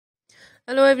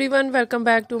Hello everyone, welcome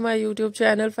back to my YouTube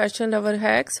channel Fashion Lover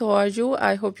Hacks. How are you?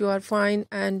 I hope you are fine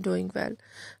and doing well.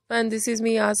 And this is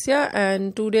me Asya,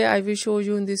 and today I will show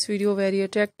you in this video very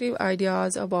attractive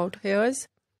ideas about hairs.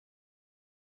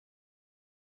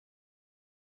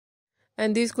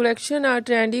 And these collection are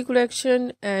trendy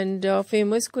collection and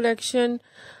famous collection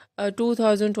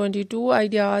 2022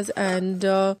 ideas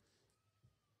and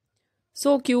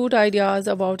so cute ideas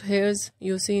about hairs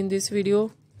you see in this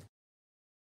video.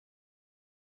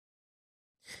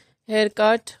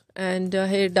 Haircut and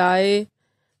hair dye,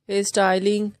 hair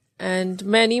styling and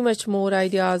many much more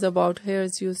ideas about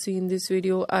hairs you see in this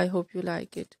video. I hope you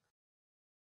like it.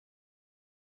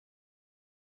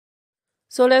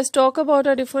 So let's talk about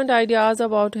our different ideas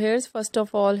about hairs. First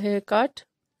of all, haircut.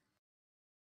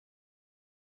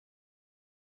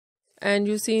 And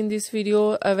you see in this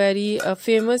video a very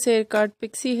famous haircut,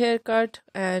 pixie haircut,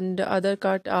 and other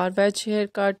cut are wedge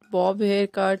haircut, bob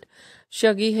haircut,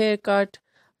 shaggy haircut,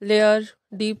 layer,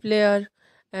 deep layer,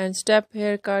 and step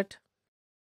haircut.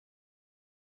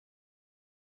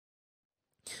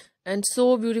 And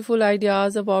so beautiful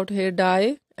ideas about hair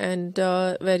dye and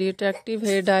very attractive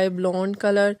hair dye, blonde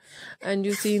color. And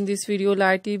you see in this video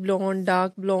lighty blonde,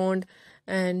 dark blonde,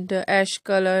 and ash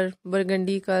color,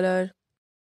 burgundy color,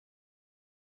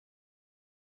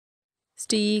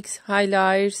 streaks,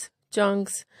 highlights,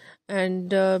 chunks, and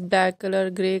black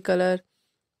color, gray color,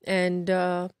 and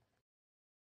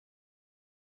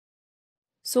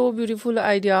so beautiful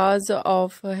ideas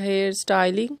of hair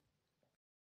styling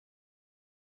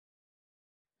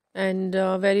and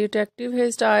very attractive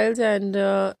hairstyles and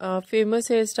famous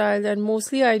hairstyles and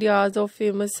mostly ideas of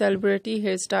famous celebrity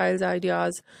hairstyles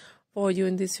ideas for you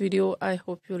in this video. I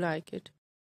hope you like it.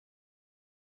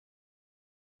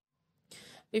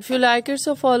 If you like it,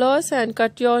 so follow us and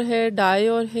cut your hair, dye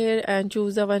your hair and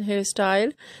choose the one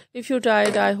hairstyle. If you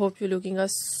tried, I hope you're looking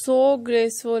so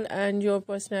graceful and your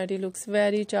personality looks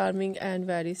very charming and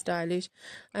very stylish,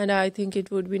 and I think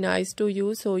it would be nice to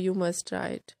you, so you must try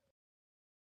it.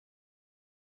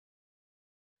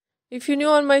 If you're new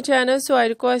on my channel, so I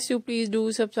request you please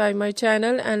do subscribe my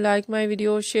channel and like my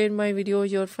video, share my video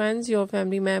your friends, your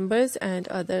family members and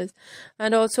others.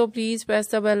 And also please press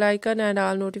the bell icon and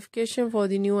all notification for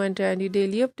the new and trendy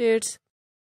daily updates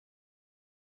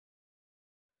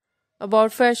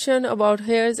about fashion, about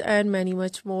hairs and many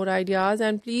much more ideas.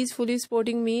 And please fully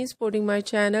supporting me, supporting my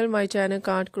channel. My channel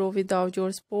can't grow without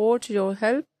your support, your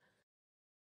help.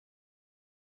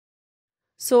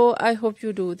 So I hope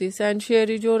you do this and share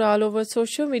it your all over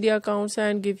social media accounts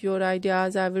and give your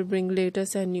ideas. I will bring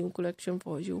latest and new collection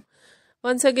for you.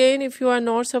 Once again, if you are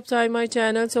not subscribed my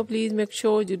channel, so please make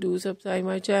sure you do subscribe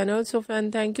my channel. So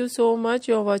friend, thank you so much.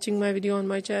 You're watching my video on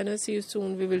my channel. See you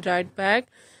soon. We will right back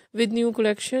with new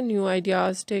collection, new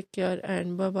ideas. Take care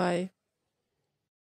and bye bye.